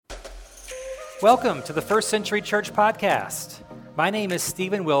Welcome to the First Century Church Podcast. My name is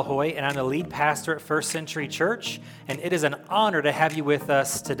Stephen Wilhoy, and I'm the lead pastor at First Century Church, and it is an honor to have you with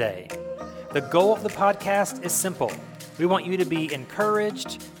us today. The goal of the podcast is simple. We want you to be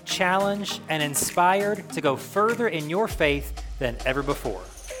encouraged, challenged, and inspired to go further in your faith than ever before.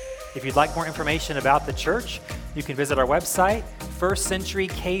 If you'd like more information about the church, you can visit our website,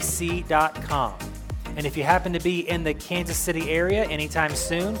 firstcenturykc.com. And if you happen to be in the Kansas City area anytime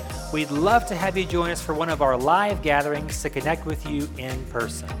soon, we'd love to have you join us for one of our live gatherings to connect with you in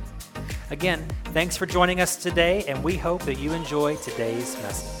person. Again, thanks for joining us today, and we hope that you enjoy today's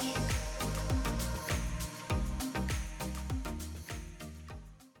message.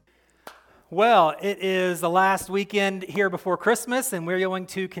 Well, it is the last weekend here before Christmas, and we're going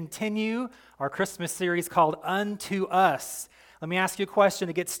to continue our Christmas series called Unto Us. Let me ask you a question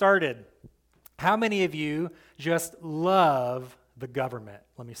to get started. How many of you just love the government?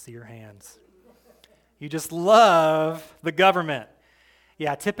 Let me see your hands. You just love the government.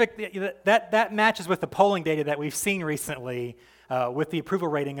 Yeah, typically that matches with the polling data that we've seen recently with the approval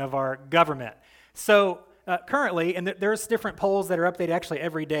rating of our government. So currently, and there's different polls that are updated actually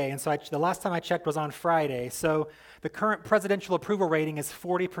every day, and so the last time I checked was on Friday, so the current presidential approval rating is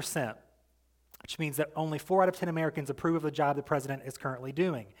 40%, which means that only 4 out of 10 Americans approve of the job the president is currently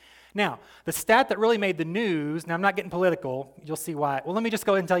doing. Now, the stat that really made the news, now I'm not getting political, you'll see why. Well, let me just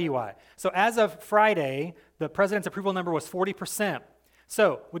go ahead and tell you why. So as of Friday, the president's approval number was 40%.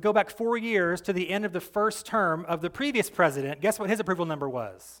 So we go back 4 years to the end of the first term of the previous president. Guess what his approval number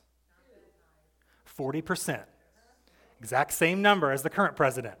was? 40%. Exact same number as the current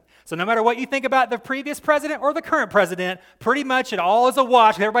president. So no matter what you think about the previous president or the current president, pretty much it all is a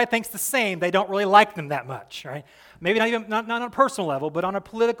wash. Everybody thinks the same. They don't really like them that much, right? Maybe not on a personal level, but on a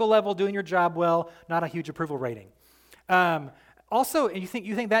political level, doing your job well, not a huge approval rating. Also, you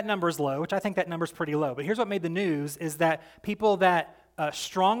think that number is low, which I think that number is pretty low. But here's what made the news is that people that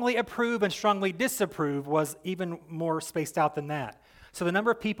strongly approve and strongly disapprove was even more spaced out than that. So the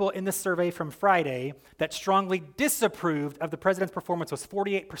number of people in this survey from Friday that strongly disapproved of the president's performance was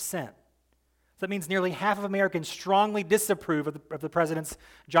 48%. So that means nearly half of Americans strongly disapprove of the president's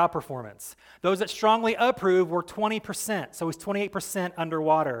job performance. Those that strongly approve were 20%, so he's 28%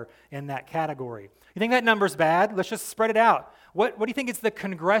 underwater in that category. You think that number's bad? Let's just spread it out. What do you think is the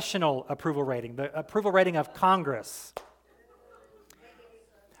congressional approval rating, the approval rating of Congress?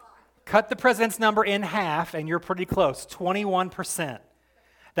 Cut the president's number in half, and you're pretty close, 21%.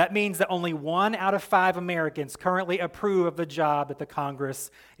 That means that only 1 out of 5 Americans currently approve of the job that the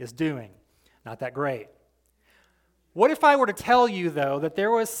Congress is doing. Not that great. What if I were to tell you, though, that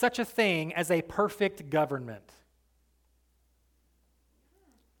there was such a thing as a perfect government?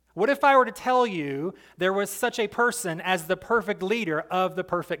 What if I were to tell you there was such a person as the perfect leader of the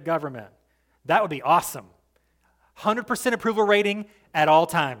perfect government? That would be awesome. 100% approval rating at all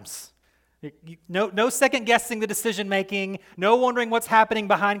times. No second guessing the decision making, no wondering what's happening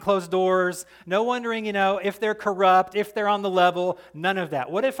behind closed doors, no wondering, if they're corrupt, if they're on the level, none of that.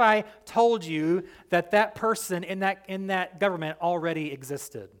 What if I told you that person in that government already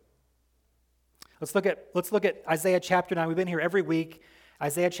existed? Let's look at Isaiah chapter 9. We've been here every week.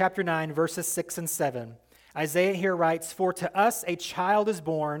 Isaiah chapter 9, verses 6 and 7. Isaiah here writes, "For to us a child is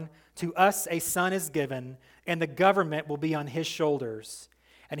born, to us a son is given, and the government will be on his shoulders.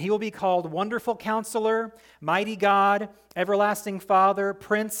 And he will be called Wonderful Counselor, Mighty God, Everlasting Father,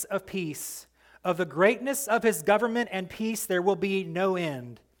 Prince of Peace. Of the greatness of his government and peace there will be no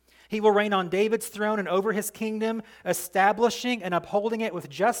end. He will reign on David's throne and over his kingdom, establishing and upholding it with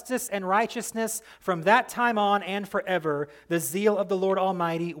justice and righteousness from that time on and forever. The zeal of the Lord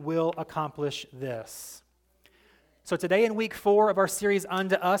Almighty will accomplish this." So today in week 4 of our series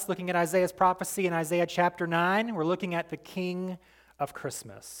Unto Us, looking at Isaiah's prophecy in Isaiah chapter 9, we're looking at the King of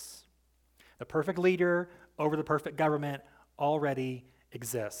Christmas. The perfect leader over the perfect government already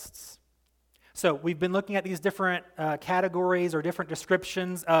exists. So we've been looking at these different categories or different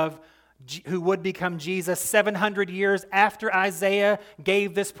descriptions of who would become Jesus 700 years after Isaiah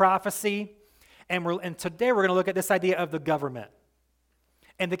gave this prophecy. And today we're going to look at this idea of the government.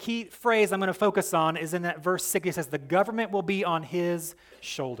 And the key phrase I'm going to focus on is in that verse 6. It says, the government will be on his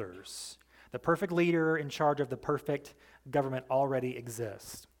shoulders. The perfect leader in charge of the perfect government already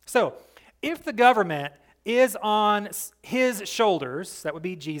exists. So, if the government is on his shoulders, that would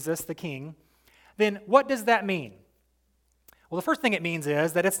be Jesus, the King, then what does that mean? Well, the first thing it means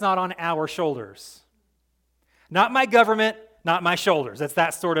is that it's not on our shoulders. Not my government, not my shoulders. It's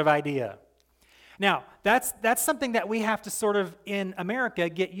that sort of idea. Now, that's something that we have to sort of, in America,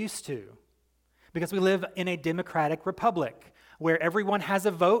 get used to, because we live in a democratic republic. where everyone has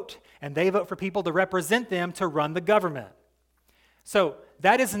a vote, and they vote for people to represent them to run the government. So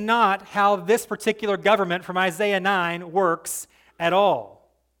that is not how this particular government from Isaiah 9 works at all.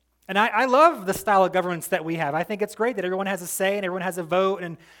 And I love the style of governments that we have. I think it's great that everyone has a say and everyone has a vote,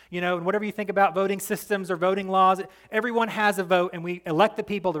 and and whatever you think about voting systems or voting laws, everyone has a vote, and we elect the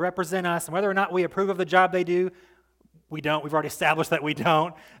people to represent us, and whether or not we approve of the job they do, we don't. We've already established that we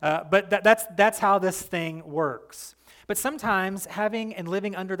don't. But that's how this thing works. But sometimes having and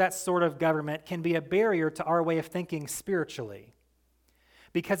living under that sort of government can be a barrier to our way of thinking spiritually.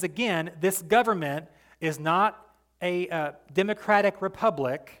 Because again, this government is not a democratic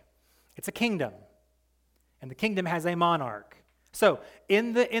republic. It's a kingdom, and the kingdom has a monarch. So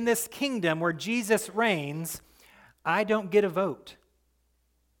in this kingdom where Jesus reigns, I don't get a vote.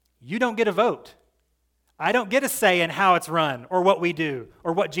 You don't get a vote. I don't get a say in how it's run or what we do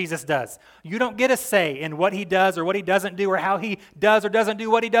or what Jesus does. You don't get a say in what he does or what he doesn't do or how he does or doesn't do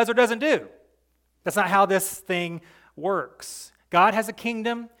what he does or doesn't do. That's not how this thing works. God has a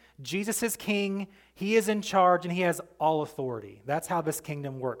kingdom. Jesus is king. He is in charge, and he has all authority. That's how this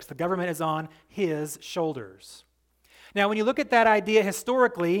kingdom works. The government is on his shoulders. Now, when you look at that idea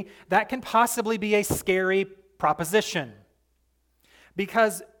historically, that can possibly be a scary proposition.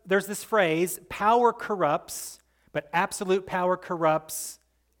 Because there's this phrase, power corrupts, but absolute power corrupts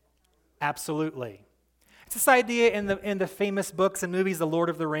absolutely. It's this idea in the famous books and movies, The Lord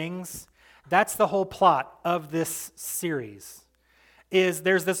of the Rings. That's the whole plot of this series.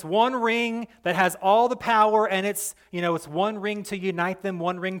 There's this one ring that has all the power, and it's one ring to unite them,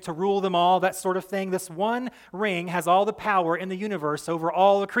 one ring to rule them all, that sort of thing. This one ring has all the power in the universe over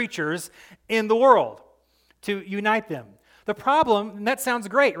all the creatures in the world to unite them. The problem, and that sounds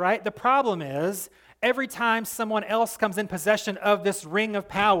great, right? The problem is every time someone else comes in possession of this ring of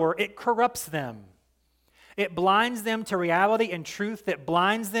power, it corrupts them. It blinds them to reality and truth. It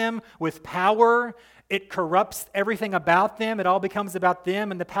blinds them with power. It corrupts everything about them. It all becomes about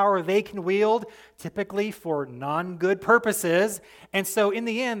them and the power they can wield, typically for non-good purposes. And so in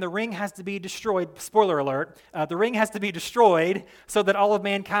the end, the ring has to be destroyed. Spoiler alert, the ring has to be destroyed so that all of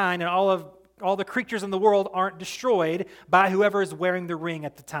mankind and all the creatures in the world aren't destroyed by whoever is wearing the ring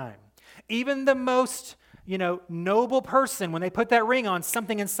at the time. Even the most, noble person, when they put that ring on,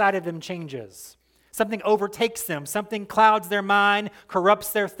 something inside of them changes. Something overtakes them. Something clouds their mind,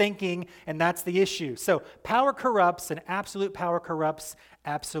 corrupts their thinking, and that's the issue. So power corrupts, and absolute power corrupts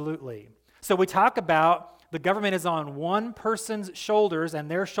absolutely. So we talk about the government is on one person's shoulders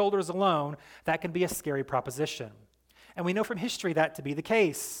and their shoulders alone. That can be a scary proposition. And we know from history that to be the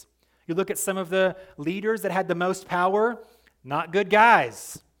case. You look at some of the leaders that had the most power, not good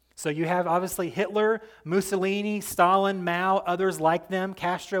guys. So you have obviously Hitler, Mussolini, Stalin, Mao, others like them,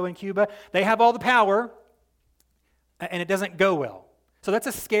 Castro in Cuba. They have all the power, and it doesn't go well. So that's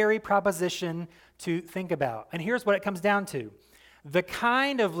a scary proposition to think about. And here's what it comes down to. The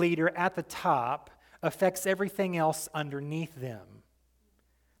kind of leader at the top affects everything else underneath them.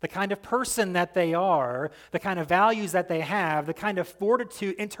 The kind of person that they are, the kind of values that they have, the kind of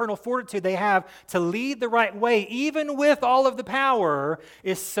fortitude, internal fortitude they have to lead the right way, even with all of the power,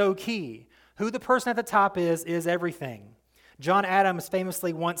 is so key. Who the person at the top is everything. John Adams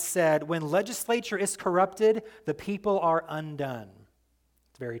famously once said, "When legislature is corrupted, the people are undone."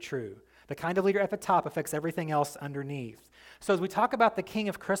 It's very true. The kind of leader at the top affects everything else underneath. So as we talk about the King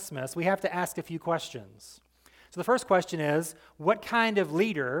of Christmas, we have to ask a few questions. So the first question is, what kind of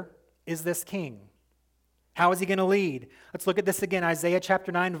leader is this king? How is he going to lead? Let's look at this again, Isaiah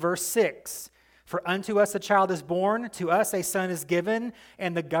chapter 9, verse 6. "For unto us a child is born, to us a son is given,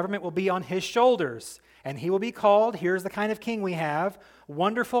 and the government will be on his shoulders. And he will be called," here's the kind of king we have,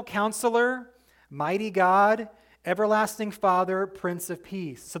 "Wonderful Counselor, Mighty God, Everlasting Father, Prince of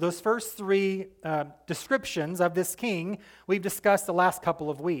Peace." So those first three descriptions of this king we've discussed the last couple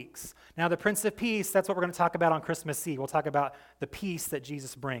of weeks. Now the Prince of Peace, that's what we're going to talk about on Christmas Eve. We'll talk about the peace that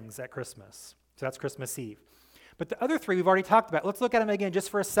Jesus brings at Christmas. So that's Christmas Eve. But the other three we've already talked about. Let's look at them again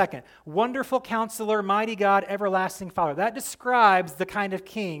just for a second. Wonderful Counselor, Mighty God, Everlasting Father. That describes the kind of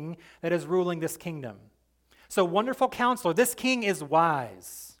king that is ruling this kingdom. So Wonderful Counselor, this king is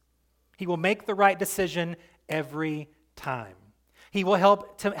wise. He will make the right decision every time. He will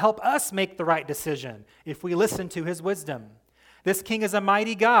help us make the right decision if we listen to his wisdom. This king is a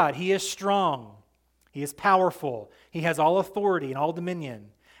mighty God. He is strong. He is powerful. He has all authority and all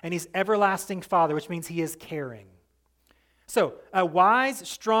dominion. And he's everlasting Father, which means he is caring. So, a wise,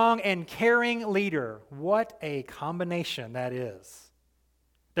 strong, and caring leader. What a combination that is.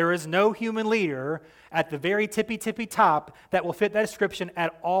 There is no human leader at the very tippy top that will fit that description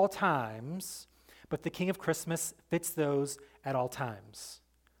at all times. But the King of Christmas fits those at all times,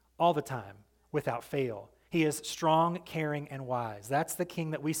 all the time, without fail. He is strong, caring, and wise. That's the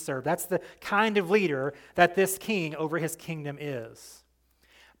king that we serve. That's the kind of leader that this king over his kingdom is.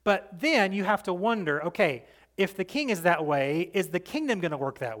 But then you have to wonder, okay, if the king is that way, is the kingdom going to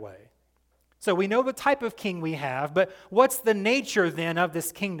work that way? So we know the type of king we have, but what's the nature then of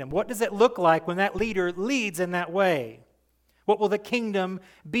this kingdom? What does it look like when that leader leads in that way? What will the kingdom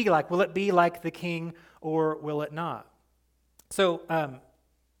be like? Will it be like the king or will it not? So,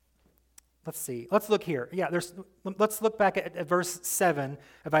 let's see. Let's look here. Let's look back at verse 7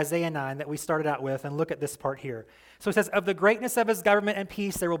 of Isaiah 9 that we started out with and look at this part here. So it says, of the greatness of his government and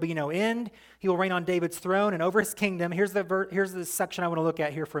peace there will be no end. He will reign on David's throne and over his kingdom. Here's the section I want to look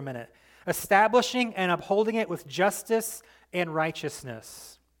at here for a minute. Establishing and upholding it with justice and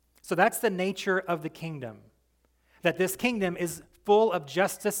righteousness. So that's the nature of the kingdom. That this kingdom is full of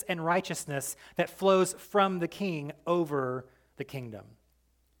justice and righteousness that flows from the king over the kingdom.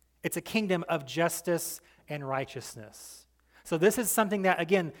 It's a kingdom of justice and righteousness. So this is something that,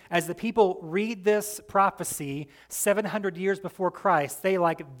 again, as the people read this prophecy 700 years before Christ, they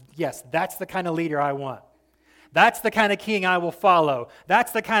yes, that's the kind of leader I want. That's the kind of king I will follow.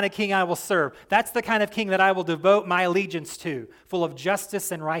 That's the kind of king I will serve. That's the kind of king that I will devote my allegiance to, full of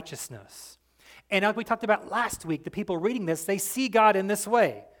justice and righteousness. And like we talked about last week, the people reading this, they see God in this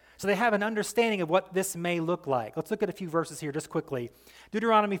way. So they have an understanding of what this may look like. Let's look at a few verses here just quickly.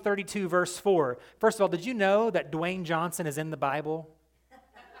 Deuteronomy 32, verse 4. First of all, did you know that Dwayne Johnson is in the Bible?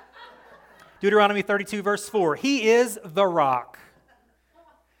 Deuteronomy 32, verse 4. He is the rock.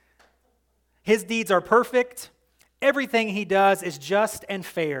 His deeds are perfect. Everything he does is just and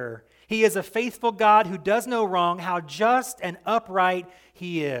fair. He is a faithful God who does no wrong. How just and upright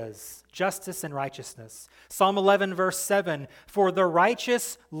he is. Justice and righteousness. Psalm 11, verse 7. For the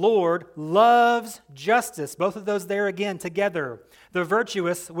righteous Lord loves justice. Both of those there again together. The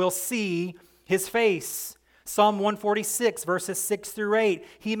virtuous will see his face. Psalm 146, verses 6 through 8.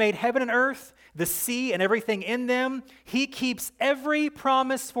 He made heaven and earth, the sea and everything in them. He keeps every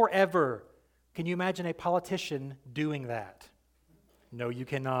promise forever. Can you imagine a politician doing that? No, you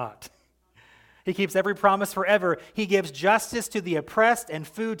cannot. He keeps every promise forever. He gives justice to the oppressed and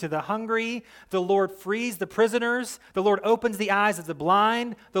food to the hungry. The Lord frees the prisoners. The Lord opens the eyes of the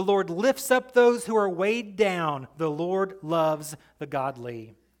blind. The Lord lifts up those who are weighed down. The Lord loves the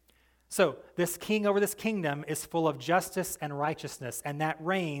godly. So this king over this kingdom is full of justice and righteousness, and that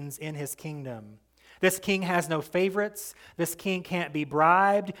reigns in his kingdom. This king has no favorites. This king can't be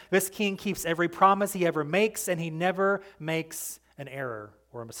bribed. This king keeps every promise he ever makes, and he never makes an error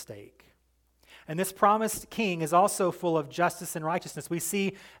or a mistake. And this promised king is also full of justice and righteousness. We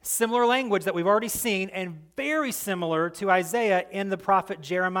see similar language that we've already seen and very similar to Isaiah in the prophet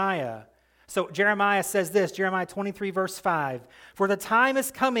Jeremiah. So Jeremiah says this, Jeremiah 23, verse 5, for the time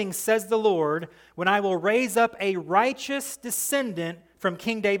is coming, says the Lord, when I will raise up a righteous descendant from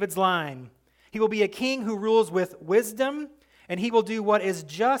King David's line. He will be a king who rules with wisdom, and he will do what is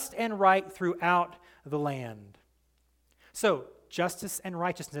just and right throughout the land. So justice and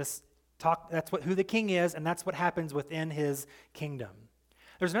righteousness, that's who the king is, and that's what happens within his kingdom.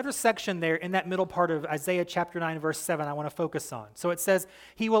 There's another section there in that middle part of Isaiah chapter 9, verse 7 I want to focus on. So it says,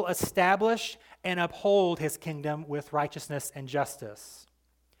 he will establish and uphold his kingdom with righteousness and justice.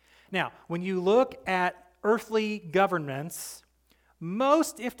 Now, when you look at earthly governments,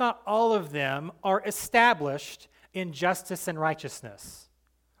 most, if not all of them, are established in justice and righteousness.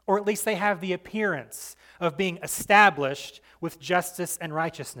 Or at least they have the appearance of being established with justice and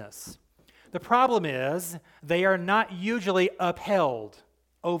righteousness. The problem is they are not usually upheld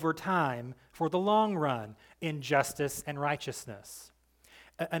over time for the long run in justice and righteousness.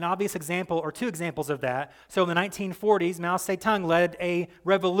 An obvious example, or two examples of that. So in the 1940s, Mao Zedong led a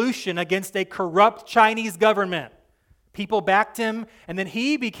revolution against a corrupt Chinese government. People backed him, and then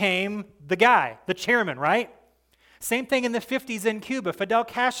he became the guy, the chairman, right? Same thing in the 50s in Cuba. Fidel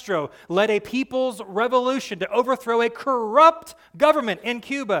Castro led a people's revolution to overthrow a corrupt government in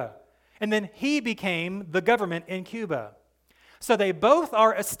Cuba. And then he became the government in Cuba. So they both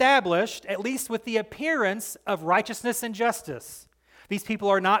are established, at least with the appearance of righteousness and justice. These people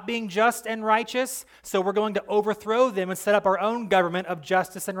are not being just and righteous, so we're going to overthrow them and set up our own government of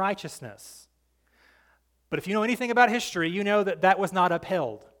justice and righteousness. But if you know anything about history, you know that that was not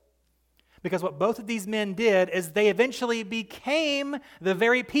upheld. Because what both of these men did is they eventually became the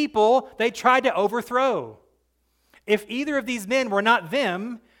very people they tried to overthrow. If either of these men were not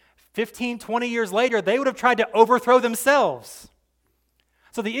them, 15, 20 years later, they would have tried to overthrow themselves.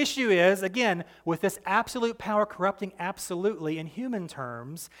 So the issue is, again, with this absolute power corrupting absolutely in human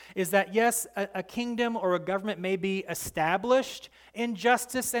terms, is that yes, a kingdom or a government may be established in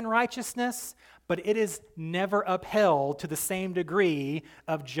justice and righteousness, but it is never upheld to the same degree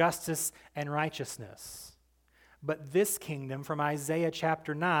of justice and righteousness. But this kingdom from Isaiah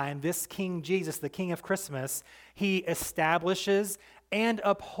chapter 9, this King Jesus, the King of Christmas, he establishes and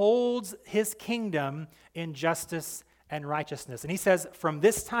upholds his kingdom in justice and righteousness. And he says, from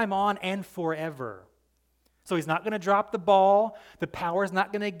this time on and forever. So he's not going to drop the ball. The power is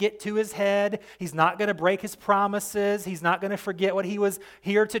not going to get to his head. He's not going to break his promises. He's not going to forget what he was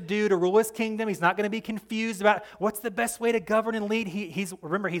here to do to rule his kingdom. He's not going to be confused about what's the best way to govern and lead.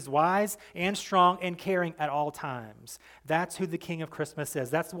 Remember, he's wise and strong and caring at all times. That's who the King of Christmas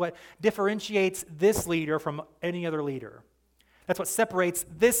is. That's what differentiates this leader from any other leader. That's what separates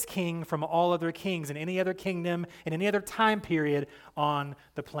this king from all other kings in any other kingdom, in any other time period on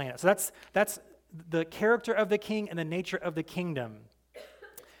the planet. So that's the character of the king and the nature of the kingdom.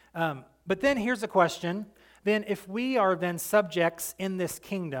 But then here's a question. Then if we are then subjects in this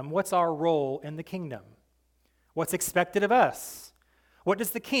kingdom, what's our role in the kingdom? What's expected of us? What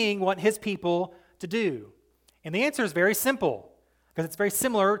does the king want his people to do? And the answer is very simple, because it's very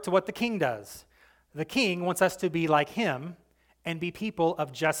similar to what the king does. The king wants us to be like him and be people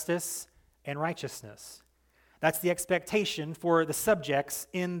of justice and righteousness. That's the expectation for the subjects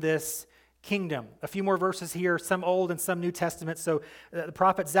in this kingdom. A few more verses here, some Old and some New Testament. So the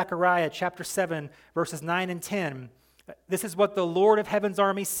prophet Zechariah, chapter 7, verses 9 and 10. This is what the Lord of heaven's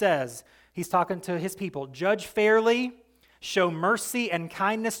army says. He's talking to his people. Judge fairly, show mercy and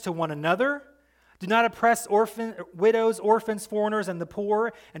kindness to one another. Do not oppress widows, orphans, foreigners, and the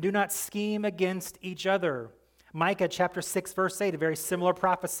poor, and do not scheme against each other. Micah chapter 6, verse 8, a very similar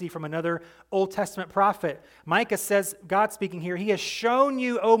prophecy from another Old Testament prophet. Micah says, God speaking here, he has shown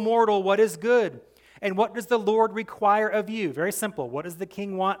you, O mortal, what is good. And what does the Lord require of you? Very simple. What does the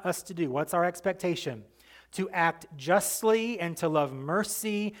king want us to do? What's our expectation? To act justly and to love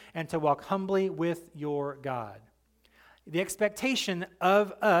mercy and to walk humbly with your God. The expectation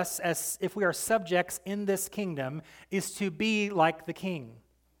of us, as if we are subjects in this kingdom, is to be like the king.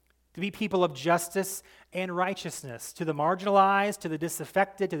 To be people of justice and righteousness, to the marginalized, to the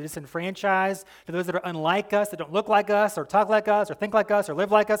disaffected, to the disenfranchised, to those that are unlike us, that don't look like us, or talk like us, or think like us, or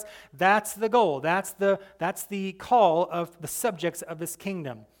live like us. That's the goal. That's the call of the subjects of this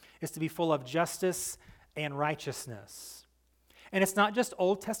kingdom, is to be full of justice and righteousness. And it's not just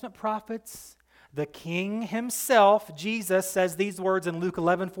Old Testament prophets. The king himself, Jesus, says these words in Luke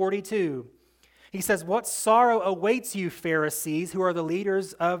 11:42. He says, what sorrow awaits you, Pharisees, who are the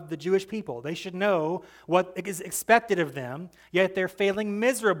leaders of the Jewish people? They should know what is expected of them, yet they're failing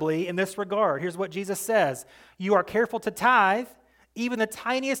miserably in this regard. Here's what Jesus says. You are careful to tithe, even the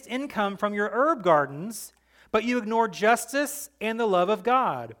tiniest income from your herb gardens, but you ignore justice and the love of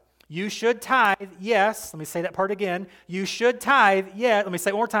God. You should tithe, yes. Let me say that part again. You should tithe, yeah. Let me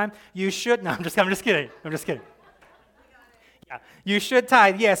say it one more time. You should, no, I'm just kidding. You should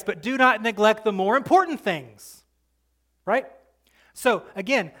tithe, yes, but do not neglect the more important things, right? So,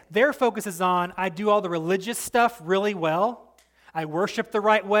 again, their focus is on, I do all the religious stuff really well. I worship the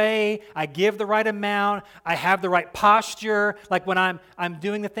right way. I give the right amount. I have the right posture. Like when I'm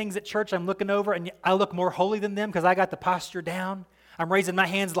doing the things at church, I'm looking over and I look more holy than them because I got the posture down. I'm raising my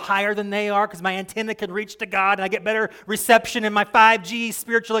hands higher than they are because my antenna can reach to God and I get better reception in my 5G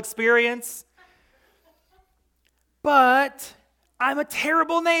spiritual experience. But I'm a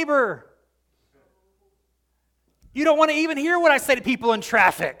terrible neighbor. You don't want to even hear what I say to people in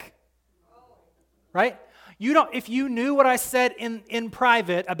traffic. Right? If you knew what I said in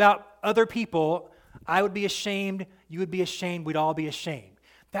private about other people, I would be ashamed, you would be ashamed, we'd all be ashamed.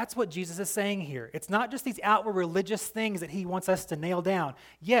 That's what Jesus is saying here. It's not just these outward religious things that he wants us to nail down.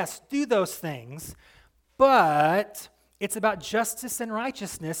 Yes, do those things, but it's about justice and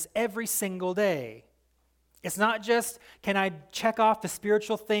righteousness every single day. It's not just, can I check off the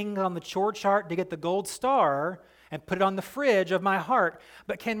spiritual thing on the chore chart to get the gold star and put it on the fridge of my heart,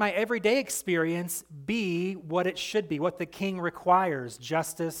 but can my everyday experience be what it should be, what the king requires,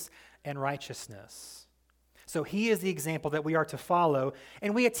 justice and righteousness? So he is the example that we are to follow,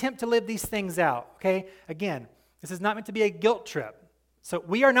 and we attempt to live these things out, okay? Again, this is not meant to be a guilt trip. So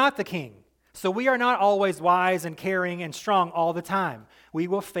we are not the king. So we are not always wise and caring and strong all the time. We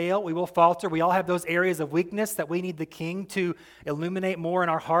will fail. We will falter. We all have those areas of weakness that we need the king to illuminate more in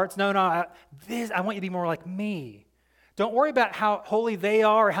our hearts. No, I want you to be more like me. Don't worry about how holy they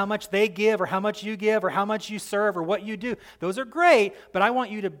are or how much they give or how much you give or how much you serve or what you do. Those are great, but I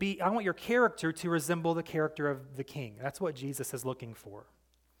want your character to resemble the character of the king. That's what Jesus is looking for.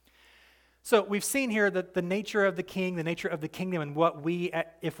 So we've seen here that the nature of the king, the nature of the kingdom, and what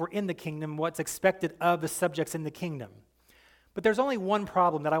if we're in the kingdom, what's expected of the subjects in the kingdom. But there's only one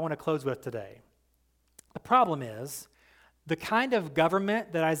problem that I want to close with today. The problem is the kind of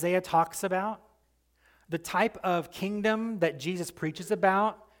government that Isaiah talks about, the type of kingdom that Jesus preaches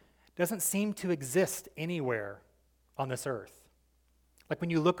about, doesn't seem to exist anywhere on this earth. Like when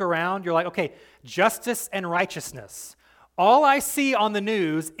you look around, you're like, okay, justice and righteousness. All I see on the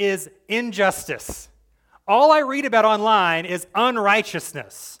news is injustice. All I read about online is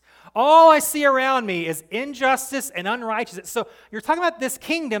unrighteousness. All I see around me is injustice and unrighteousness. So you're talking about this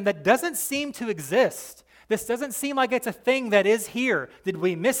kingdom that doesn't seem to exist. This doesn't seem like it's a thing that is here. Did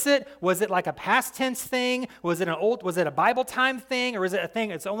we miss it? Was it like a past tense thing? Was it a Bible time thing? Or is it a thing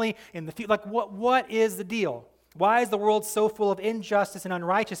that's only in the future? Like what is the deal? Why is the world so full of injustice and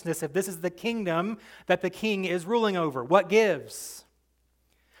unrighteousness if this is the kingdom that the king is ruling over? What gives?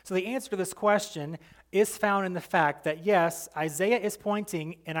 So the answer to this question is found in the fact that, yes, Isaiah is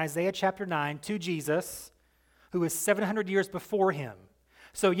pointing in Isaiah chapter 9 to Jesus, who is 700 years before him.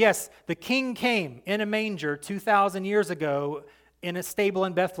 So yes, the king came in a manger 2,000 years ago in a stable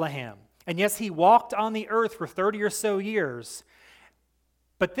in Bethlehem. And yes, he walked on the earth for 30 or so years.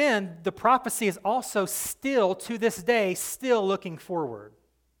 But then the prophecy is also still, to this day, still looking forward.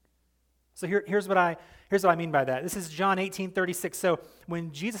 So here's what I mean by that. This is John 18:36. So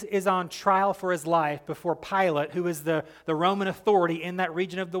when Jesus is on trial for his life before Pilate, who is the Roman authority in that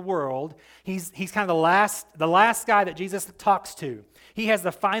region of the world, he's kind of the last guy that Jesus talks to. He has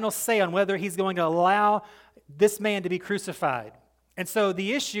the final say on whether he's going to allow this man to be crucified. And so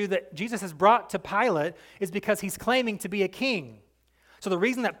the issue that Jesus has brought to Pilate is because he's claiming to be a king. So the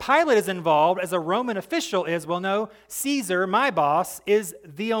reason that Pilate is involved as a Roman official is, well, no, Caesar, my boss, is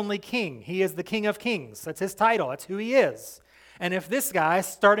the only king. He is the King of Kings. That's his title. That's who he is. And if this guy is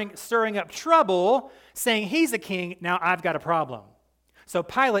stirring up trouble, saying he's a king, now I've got a problem. So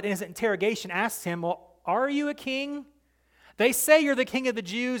Pilate, in his interrogation, asks him, well, are you a king? They say you're the king of the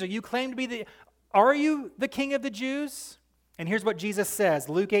Jews, or you claim to be are you the king of the Jews? And here's what Jesus says,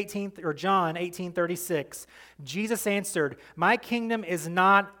 John 18:36. Jesus answered, my kingdom is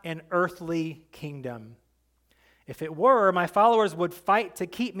not an earthly kingdom. If it were, my followers would fight to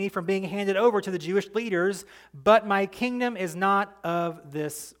keep me from being handed over to the Jewish leaders, but my kingdom is not of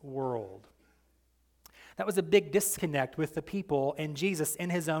this world. That was a big disconnect with the people and Jesus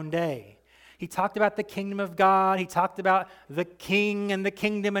in his own day. He talked about the kingdom of God. He talked about the king and the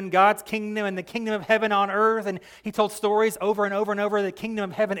kingdom and God's kingdom and the kingdom of heaven on earth. And he told stories over and over and over. The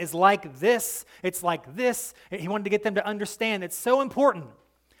kingdom of heaven is like this. It's like this. He wanted to get them to understand it's so important.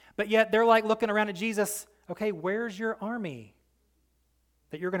 But yet they're like looking around at Jesus. Okay, where's your army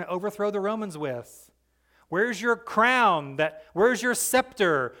that you're going to overthrow the Romans with? Where's your crown? Where's your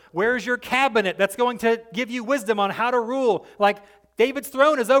scepter? Where's your cabinet that's going to give you wisdom on how to rule? Like, David's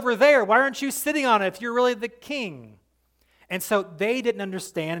throne is over there. Why aren't you sitting on it if you're really the king? And so they didn't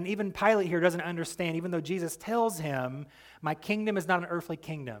understand, and even Pilate here doesn't understand, even though Jesus tells him, my kingdom is not an earthly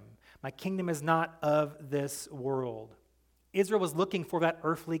kingdom. My kingdom is not of this world. Israel was looking for that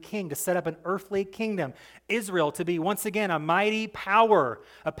earthly king to set up an earthly kingdom. Israel to be, once again, a mighty power,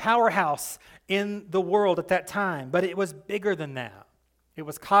 a powerhouse in the world at that time. But it was bigger than that. It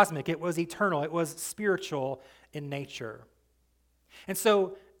was cosmic. It was eternal. It was spiritual in nature. And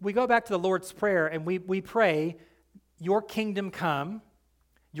so we go back to the Lord's Prayer and we pray, your kingdom come,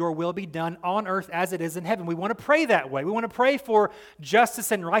 your will be done on earth as it is in heaven. We want to pray that way. We want to pray for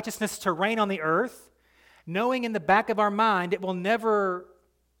justice and righteousness to reign on the earth, knowing in the back of our mind it will never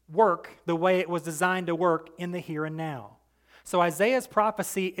work the way it was designed to work in the here and now. So Isaiah's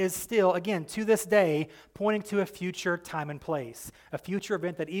prophecy is still, again, to this day, pointing to a future time and place, a future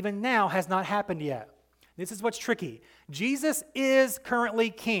event that even now has not happened yet. This is what's tricky. Jesus is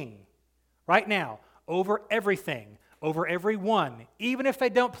currently king right now over everything, over everyone, even if they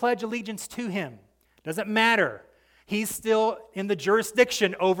don't pledge allegiance to him. Doesn't matter. He's still in the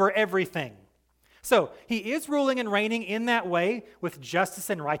jurisdiction over everything. So he is ruling and reigning in that way with justice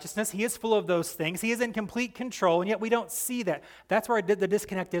and righteousness. He is full of those things. He is in complete control, and yet we don't see that. That's where the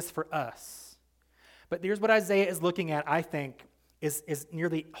disconnect is for us. But here's what Isaiah is looking at, I think, is near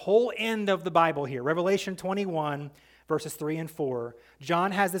the whole end of the Bible here. Revelation 21, verses 3 and 4.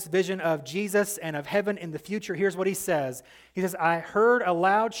 John has this vision of Jesus and of heaven in the future. Here's what he says. He says, I heard a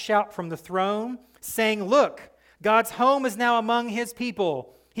loud shout from the throne saying, look, God's home is now among his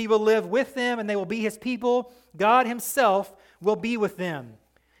people. He will live with them and they will be his people. God himself will be with them.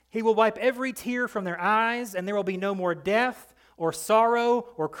 He will wipe every tear from their eyes, and there will be no more death or sorrow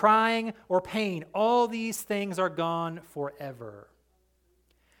or crying or pain. All these things are gone forever.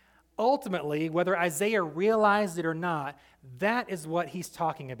 ultimately, whether Isaiah realized it or not, that is what he's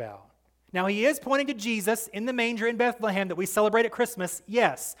talking about. Now, he is pointing to Jesus in the manger in Bethlehem that we celebrate at Christmas,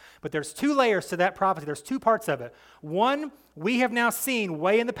 yes, but there's two layers to that prophecy. There's two parts of it. One, we have now seen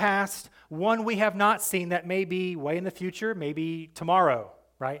way in the past. One, we have not seen that may be way in the future, maybe tomorrow,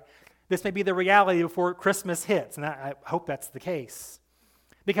 right? This may be the reality before Christmas hits, and I hope that's the case.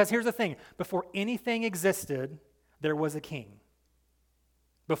 Because here's the thing. Before anything existed, there was a king.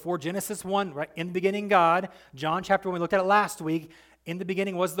 Before Genesis 1, right, in the beginning God, John chapter 1, we looked at it last week, in the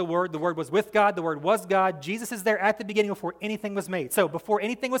beginning was the Word was with God, the Word was God. Jesus is there at the beginning before anything was made. So before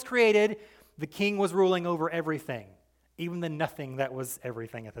anything was created, the king was ruling over everything, even the nothing that was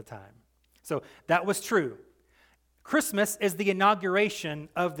everything at the time. So that was true. Christmas is the inauguration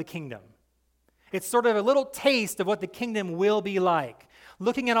of the kingdom. It's sort of a little taste of what the kingdom will be like.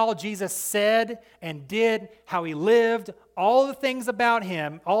 Looking at all Jesus said and did, how he lived, all the things about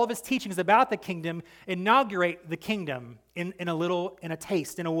him, all of his teachings about the kingdom inaugurate the kingdom in a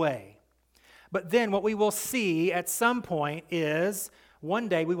taste, in a way. But then what we will see at some point is one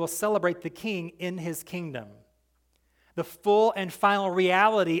day we will celebrate the king in his kingdom. The full and final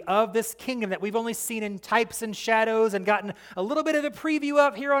reality of this kingdom that we've only seen in types and shadows and gotten a little bit of a preview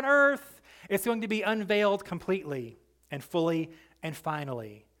of here on earth, it's going to be unveiled completely and fully and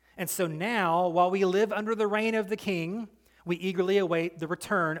finally. And so now, while we live under the reign of the king, we eagerly await the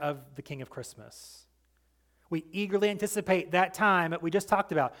return of the King of Christmas. We eagerly anticipate that time that we just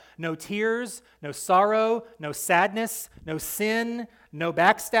talked about. No tears, no sorrow, no sadness, no sin, no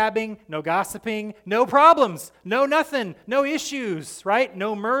backstabbing, no gossiping, no problems, no nothing, no issues, right?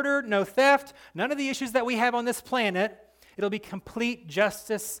 No murder, no theft, none of the issues that we have on this planet. It'll be complete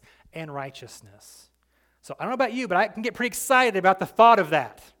justice and righteousness. So I don't know about you, but I can get pretty excited about the thought of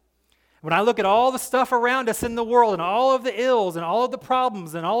that. When I look at all the stuff around us in the world and all of the ills and all of the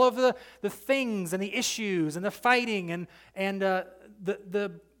problems and all of the things and the issues and the fighting and the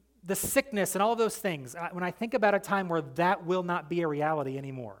sickness and all of those things, when I think about a time where that will not be a reality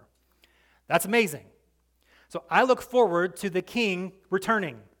anymore, that's amazing. So I look forward to the king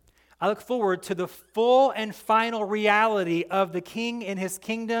returning. I look forward to the full and final reality of the king in his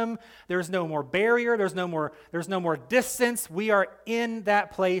kingdom. There's no more barrier. There's no more distance. We are in that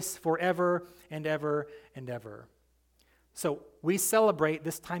place forever and ever and ever. So we celebrate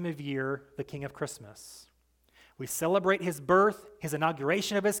this time of year the King of Christmas. We celebrate his birth, his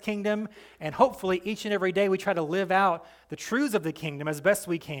inauguration of his kingdom, and hopefully each and every day we try to live out the truths of the kingdom as best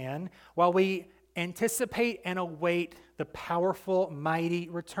we can while we anticipate and await the powerful, mighty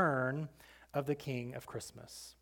return of the King of Christmas.